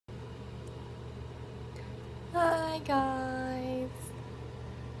guys.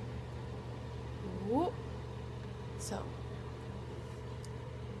 Whoop. So,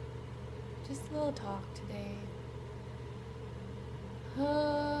 just a little talk today.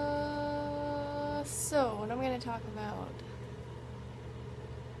 So what I'm going to talk about?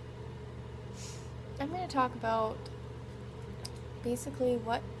 I'm going to talk about basically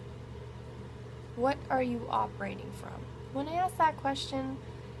what are you operating from? When I ask that question,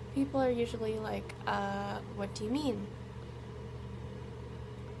 people are usually like, what do you mean?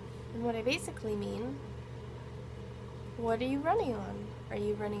 And what I basically mean, what are you running on? Are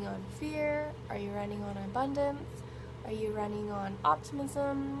you running on fear? Are you running on abundance? Are you running on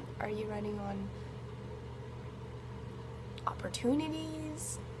optimism? Are you running on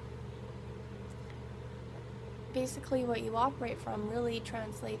opportunities? Basically, what you operate from really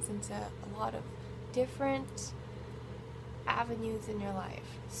translates into a lot of different avenues in your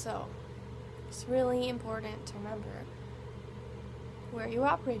life. So, it's really important to remember where you're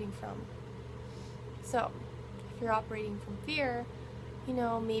operating from. So, if you're operating from fear,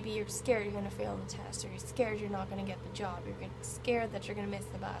 maybe you're scared you're going to fail the test, or you're scared you're not going to get the job, you're scared that you're going to miss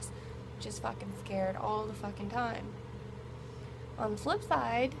the bus. Just fucking scared all the fucking time. On the flip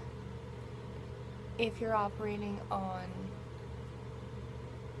side, if you're operating on,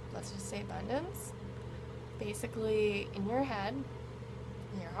 let's just say, abundance, basically in your head,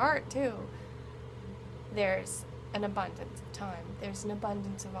 in your heart too, there's an abundance of time, there's an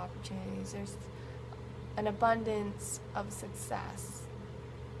abundance of opportunities, there's an abundance of success.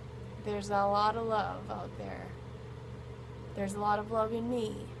 There's a lot of love out there. There's a lot of love in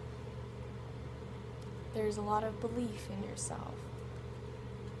me. There's a lot of belief in yourself.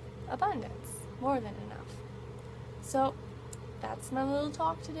 Abundance, more than enough. So, that's my little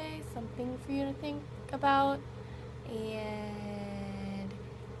talk today, something for you to think about. And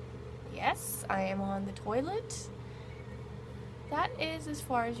yes, I am on the toilet. That is as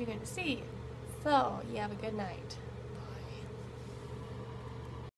far as you're going to see. So, you have a good night.